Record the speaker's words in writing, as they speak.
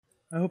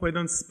I hope I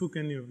don't spook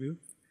any of you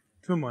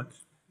too much.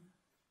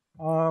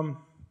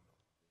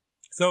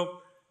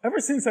 So ever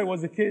since I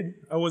was a kid,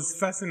 I was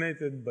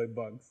fascinated by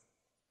bugs.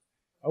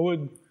 I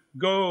would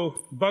go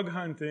bug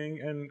hunting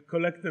and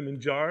collect them in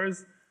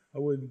jars. I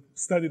would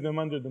study them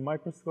under the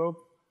microscope.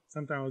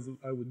 Sometimes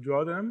I would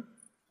draw them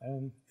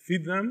and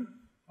feed them,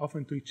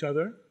 often to each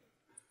other.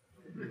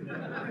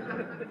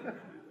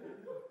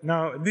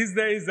 Now, these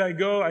days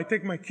I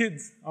take my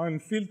kids on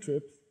field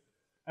trips,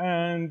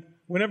 and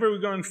whenever we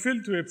go on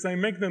field trips, I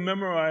make them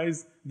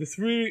memorize the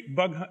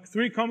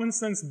three common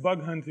sense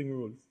bug hunting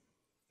rules.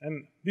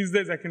 And these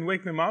days I can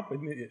wake them up,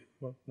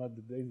 well, not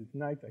the days, at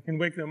night, I can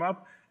wake them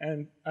up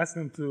and ask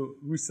them to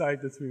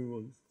recite the 3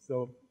 rules.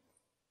 So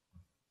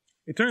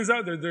it turns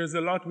out that there's a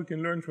lot we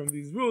can learn from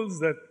these rules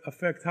that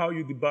affect how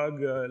you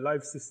debug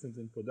live systems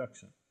in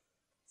production.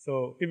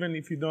 So even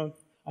if you don't,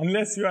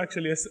 unless you're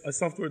actually a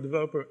software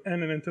developer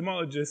and an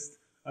entomologist,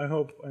 I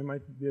hope I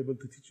might be able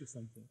to teach you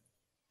something.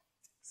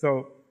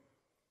 So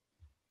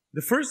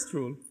the first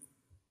rule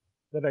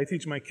that I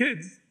teach my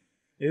kids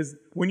is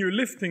when you're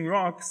lifting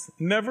rocks,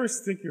 never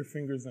stick your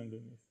fingers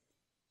underneath.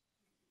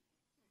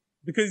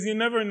 Because you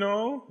never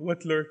know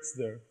what lurks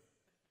there.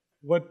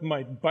 What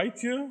might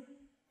bite you,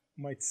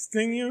 might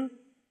sting you.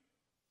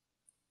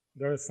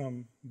 There are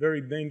some very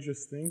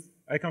dangerous things.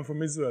 I come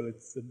from Israel,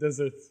 it's a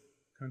desert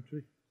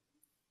country.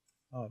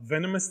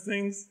 Venomous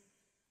things,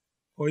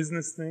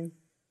 poisonous things.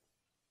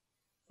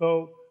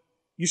 So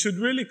you should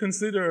really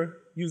consider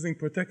using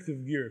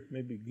protective gear,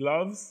 maybe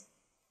gloves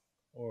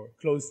or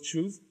closed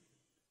shoes.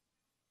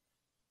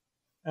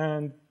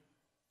 And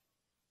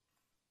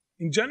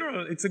in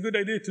general, it's a good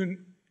idea to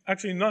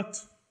actually not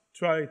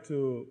try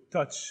to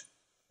touch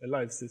a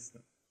live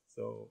system.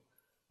 So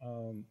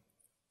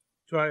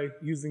try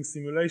using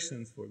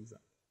simulations, for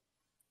example.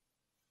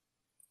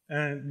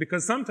 And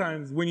because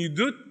sometimes when you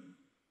do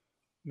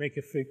make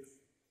a fix,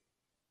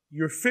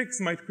 your fix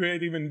might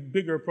create even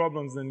bigger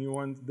problems than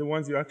the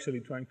ones you're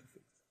actually trying to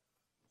fix.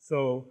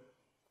 So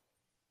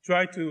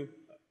try to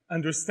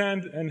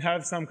understand and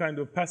have some kind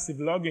of passive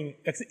logging,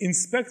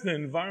 inspect the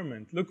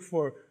environment, look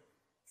for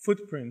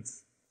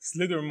footprints,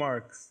 slither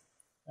marks,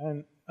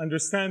 and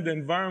understand the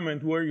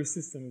environment where your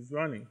system is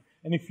running.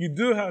 And if you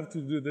do have to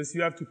do this,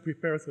 you have to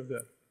prepare for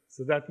that.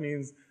 So that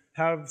means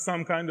have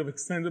some kind of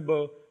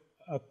extendable,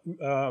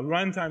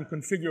 runtime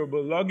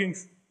configurable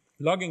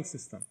logging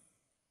system.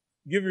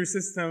 Give your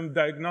system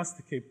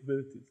diagnostic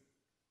capabilities.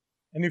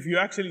 And if you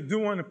actually do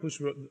want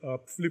to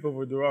flip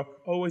over the rock,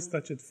 always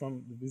touch it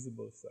from the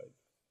visible side.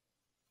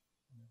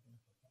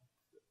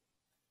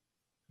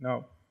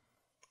 Now,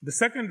 the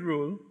second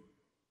rule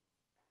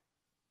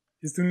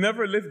is to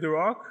never lift the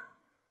rock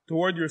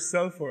toward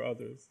yourself or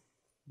others,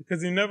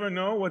 because you never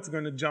know what's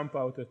going to jump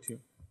out at you.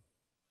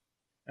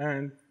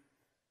 And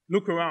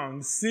look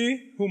around,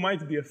 see who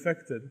might be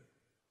affected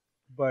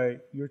by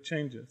your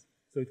changes.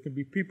 So it could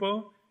be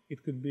people,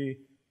 it could be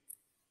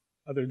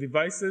other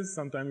devices,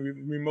 sometimes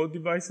remote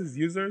devices,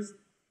 users.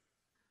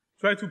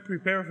 Try to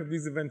prepare for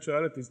these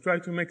eventualities. Try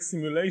to make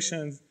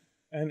simulations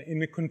and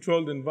in a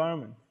controlled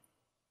environment.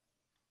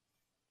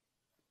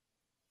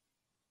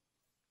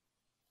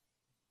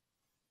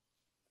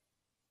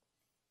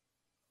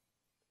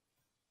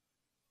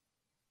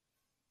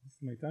 This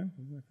is my time?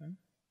 Is my time?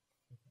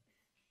 Okay.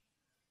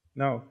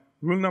 Now,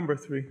 rule number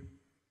 3.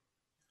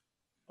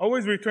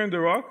 Always return the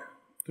rock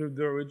to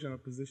the original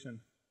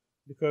position.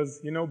 Because,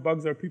 you know,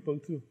 bugs are people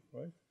too,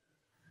 right?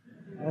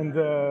 And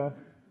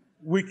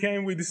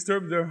we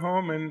disturbed their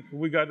home, and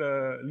we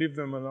gotta leave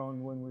them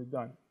alone when we're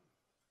done.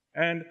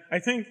 And I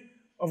think,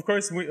 of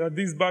course,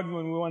 these bugs,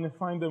 when we want to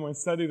find them and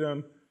study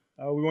them,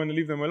 we want to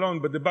leave them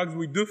alone. But the bugs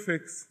we do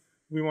fix,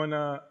 we want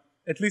to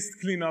at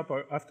least clean up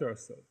after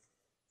ourselves.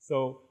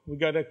 So we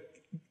gotta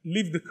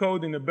leave the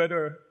code in a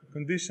better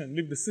condition,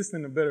 leave the system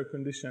in a better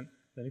condition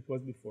than it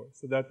was before.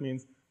 So that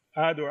means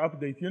add or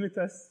update unit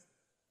tests,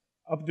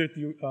 update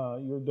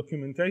your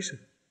documentation,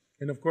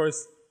 and of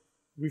course,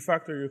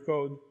 refactor your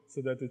code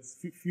so that it's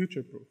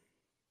future-proof.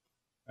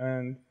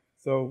 And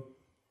so,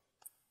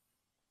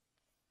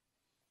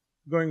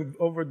 going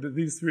over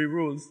these 3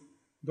 rules,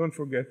 don't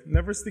forget,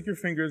 never stick your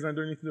fingers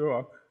underneath the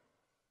rock,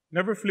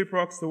 never flip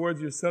rocks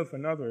towards yourself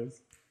and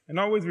others, and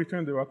always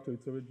return the rock to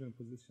its original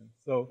position.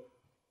 So,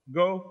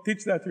 go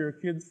teach that to your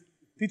kids,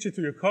 teach it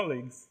to your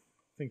colleagues.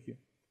 Thank you.